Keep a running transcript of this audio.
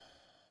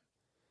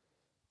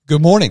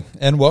Good morning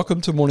and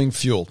welcome to Morning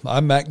Fuel.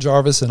 I'm Mac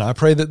Jarvis and I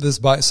pray that this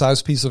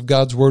bite-sized piece of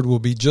God's Word will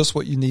be just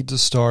what you need to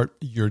start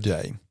your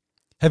day.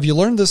 Have you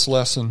learned this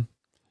lesson?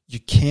 You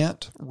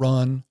can't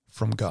run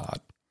from God.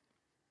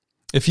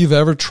 If you've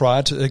ever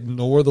tried to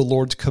ignore the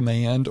Lord's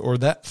command or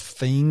that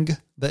thing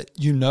that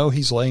you know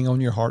He's laying on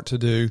your heart to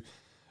do,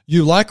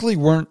 you likely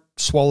weren't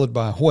swallowed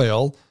by a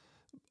whale,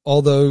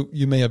 although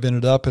you may have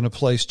ended up in a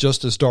place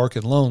just as dark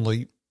and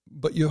lonely,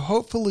 but you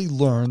hopefully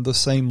learned the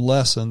same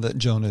lesson that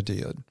Jonah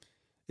did.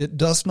 It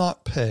does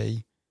not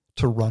pay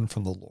to run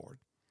from the Lord.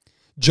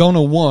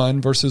 Jonah 1,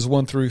 verses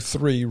 1 through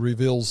 3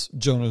 reveals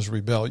Jonah's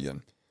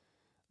rebellion.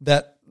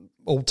 That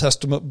Old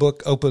Testament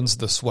book opens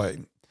this way.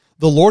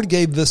 The Lord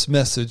gave this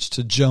message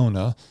to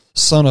Jonah,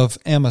 son of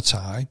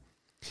Amittai.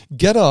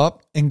 Get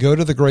up and go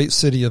to the great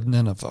city of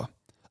Nineveh.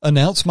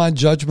 Announce my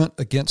judgment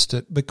against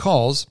it,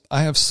 because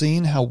I have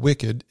seen how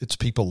wicked its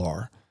people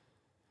are.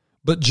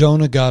 But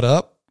Jonah got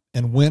up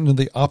and went in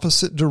the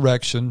opposite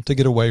direction to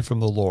get away from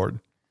the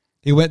Lord.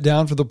 He went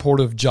down to the port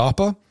of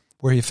Joppa,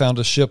 where he found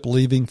a ship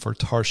leaving for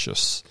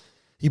Tarshish.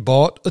 He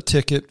bought a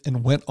ticket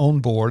and went on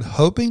board,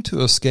 hoping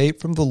to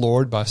escape from the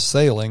Lord by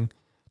sailing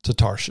to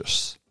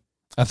Tarshish.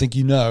 I think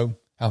you know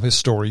how his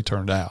story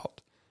turned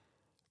out.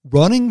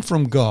 Running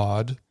from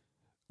God,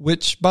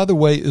 which, by the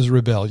way, is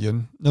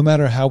rebellion, no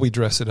matter how we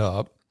dress it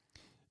up,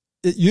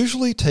 it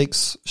usually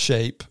takes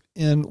shape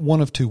in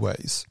one of two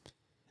ways.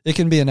 It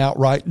can be an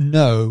outright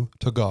no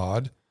to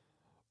God,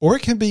 or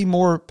it can be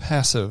more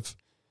passive,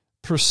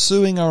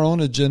 pursuing our own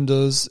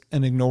agendas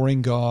and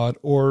ignoring God,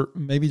 or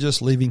maybe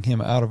just leaving Him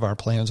out of our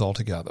plans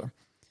altogether.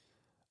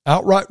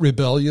 Outright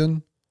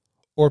rebellion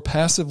or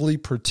passively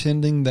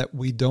pretending that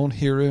we don't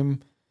hear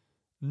Him,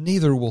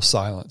 neither will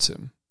silence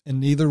Him and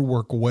neither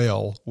work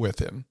well with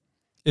Him.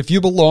 If you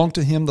belong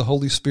to Him, the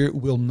Holy Spirit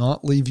will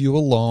not leave you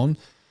alone,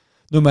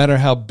 no matter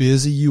how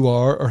busy you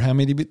are or how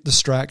many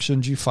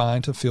distractions you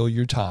find to fill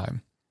your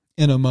time.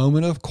 In a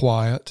moment of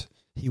quiet,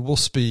 He will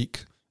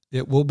speak.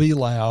 It will be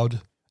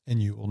loud,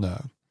 and you will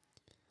know.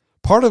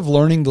 Part of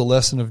learning the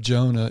lesson of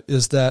Jonah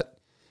is that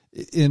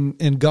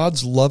in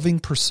God's loving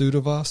pursuit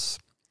of us,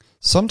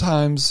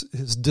 sometimes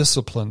His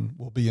discipline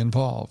will be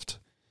involved.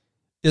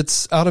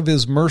 It's out of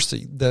His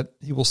mercy that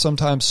He will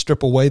sometimes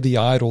strip away the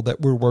idol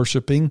that we're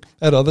worshiping.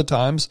 At other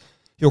times,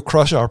 He'll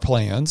crush our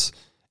plans.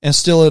 And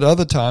still at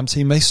other times,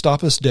 He may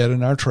stop us dead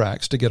in our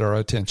tracks to get our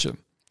attention.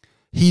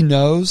 He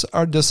knows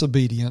our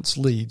disobedience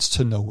leads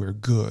to nowhere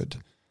good.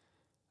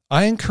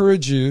 I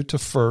encourage you to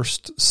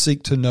first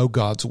seek to know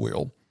God's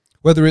will,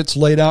 whether it's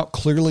laid out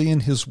clearly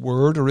in His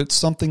Word or it's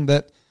something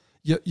that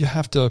you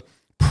have to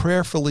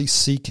prayerfully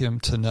seek Him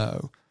to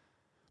know.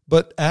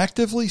 But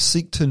actively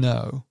seek to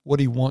know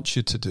what He wants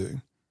you to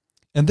do.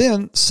 And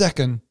then,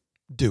 second,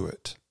 do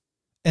it.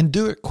 And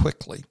do it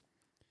quickly.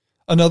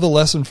 Another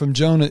lesson from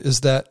Jonah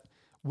is that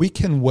we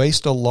can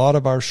waste a lot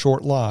of our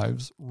short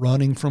lives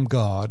running from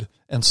God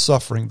and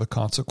suffering the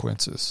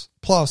consequences.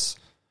 Plus,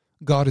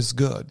 God is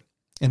good.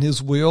 And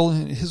His will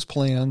and His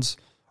plans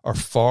are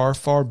far,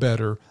 far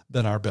better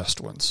than our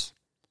best ones.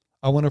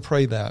 I want to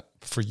pray that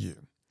for you.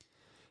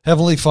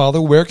 Heavenly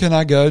Father, where can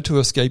I go to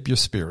escape your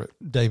Spirit?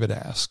 David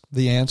asked.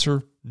 The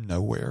answer,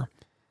 nowhere.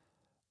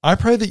 I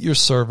pray that your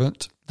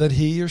servant, that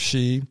he or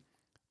she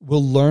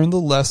will learn the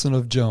lesson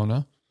of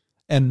Jonah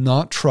and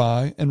not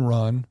try and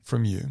run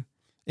from you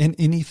in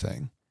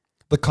anything.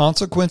 The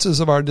consequences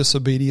of our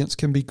disobedience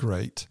can be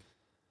great,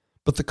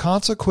 but the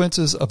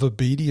consequences of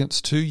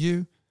obedience to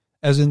you,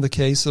 as in the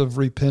case of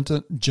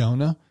repentant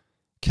Jonah,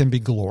 can be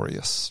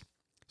glorious.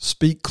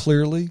 Speak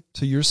clearly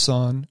to your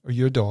son or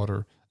your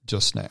daughter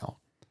just now.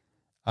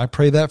 I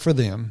pray that for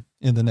them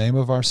in the name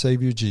of our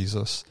Savior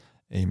Jesus.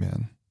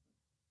 Amen.